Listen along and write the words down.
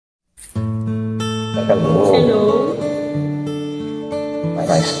Hello. Hello.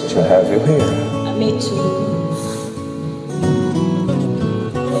 Nice to have you here. Me too.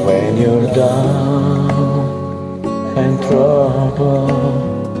 When you're down and trouble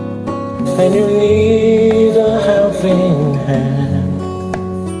and you need a helping hand,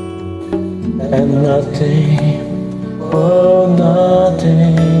 and nothing, oh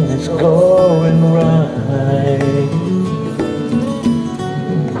nothing is going right.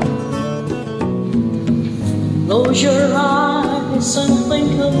 Close your eyes and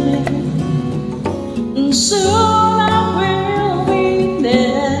think of me, and soon I will be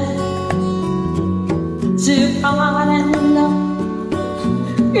there to find and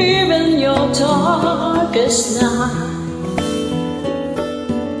love even your darkest night.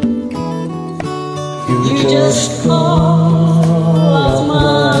 You just call out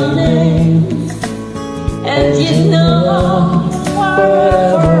my name, and you know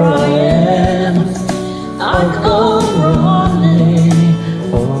wherever I am, I come running.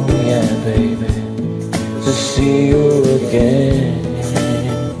 Oh yeah, baby, to see you again.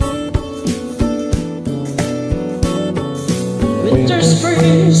 Winter,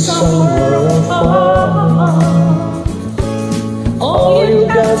 spring, summer, or fall, all you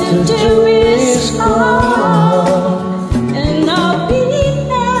got to do is call, and I'll be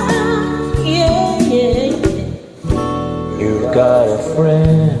there. Yeah, yeah, yeah. You've got a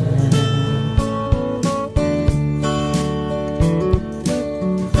friend.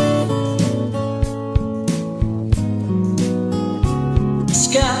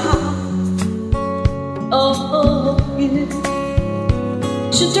 Sky, oh, you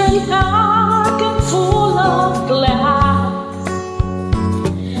should turn dark and full of glass,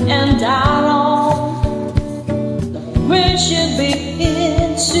 and I know the wind should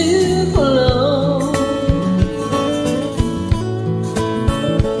begin to blow.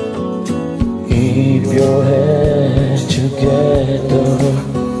 Keep your head together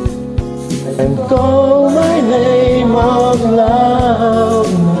and call my name out loud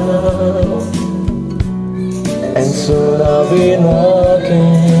now, and soon I'll be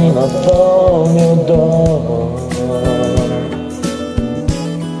knocking upon your door.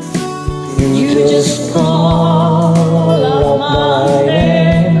 You just call out my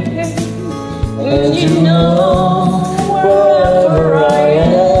name, and you know wherever I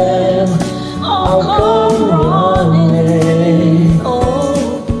am, I'll come running. Oh,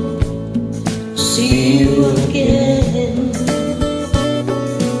 see you again.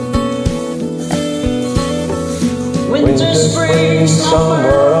 Winter, spring, summer,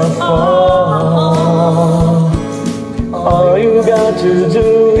 or fall, all you got to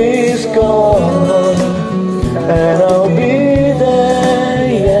do is call, and I'll be there.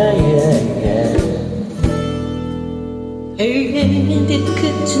 Yeah, yeah, yeah. Hey, ain't it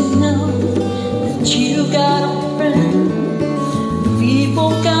good to know that you got a friend?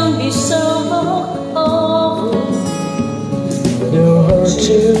 People can be so cold. They'll hurt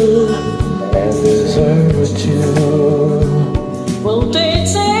you and desert you. Will they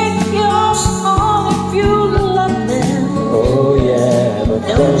take your soul if you let them? Oh yeah, but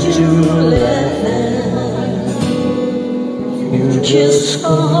don't you let them. You just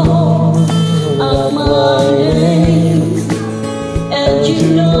call out my name, and you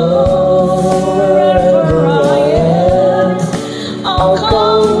know wherever I am, I'll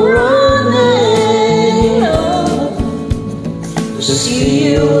come running to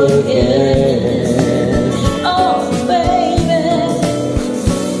see you again. Oh, baby.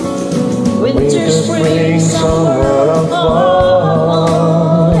 Winter, spring, summer, or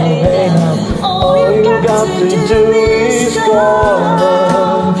fall, all you got to do is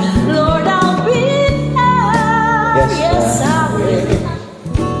call. Lord, I'll be there. Yes, I will.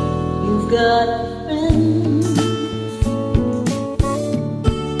 You've got a friend.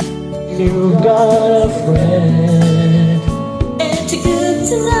 You've got a friend. It's good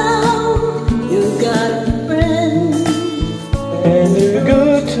to know